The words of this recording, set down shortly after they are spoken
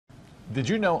Did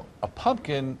you know a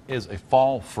pumpkin is a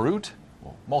fall fruit?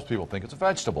 Well, most people think it's a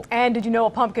vegetable. And did you know a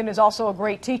pumpkin is also a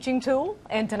great teaching tool?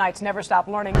 In tonight's Never Stop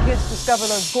Learning, kids discover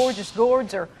those gorgeous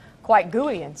gourds are quite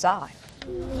gooey inside.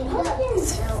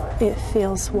 It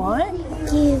feels what?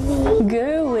 Gooey.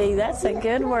 Gooey. That's a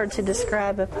good word to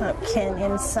describe a pumpkin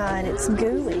inside. It's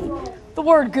gooey. The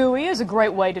word gooey is a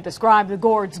great way to describe the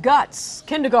gourd's guts.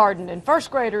 Kindergarten and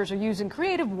first graders are using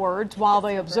creative words while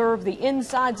they observe the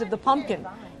insides of the pumpkin,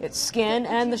 its skin,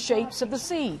 and the shapes of the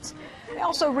seeds. They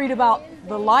also read about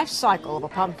the life cycle of a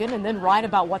pumpkin and then write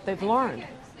about what they've learned.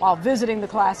 While visiting the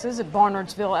classes at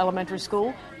Barnardsville Elementary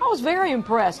School, I was very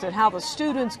impressed at how the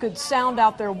students could sound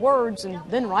out their words and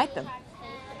then write them.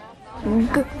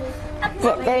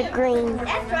 They're green.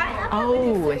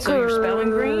 Oh, and so you're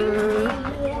spelling green?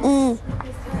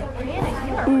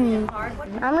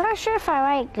 I'm not sure if I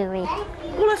write gooey.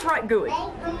 Well, let's write gooey.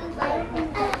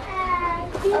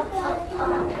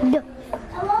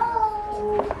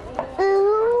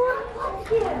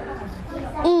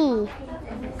 E.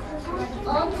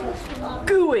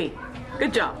 Gooey.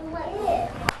 Good job.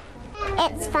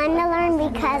 It's fun to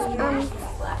learn because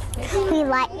we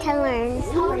like to learn.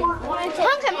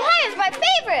 Pumpkin pie is my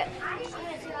favorite.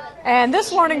 And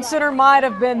this learning center might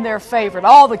have been their favorite,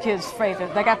 all the kids'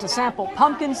 favorite. They got to sample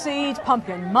pumpkin seeds,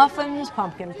 pumpkin muffins,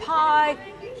 pumpkin pie,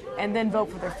 and then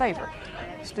vote for their favorite.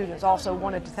 Students also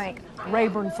wanted to thank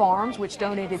Rayburn Farms, which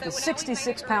donated the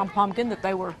 66-pound pumpkin that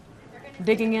they were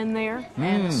digging in there,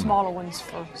 and the smaller ones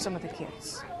for some of the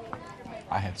kids.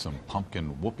 I had some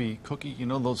pumpkin whoopie cookie. You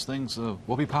know those things,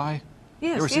 whoopie pie? Yes,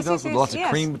 you ever see yes, those yes, with lots yes.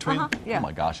 of cream between? Yeah. Oh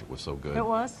my gosh, it was so good. It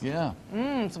was? Yeah.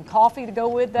 Some coffee to go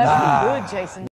with that. Good, Jason.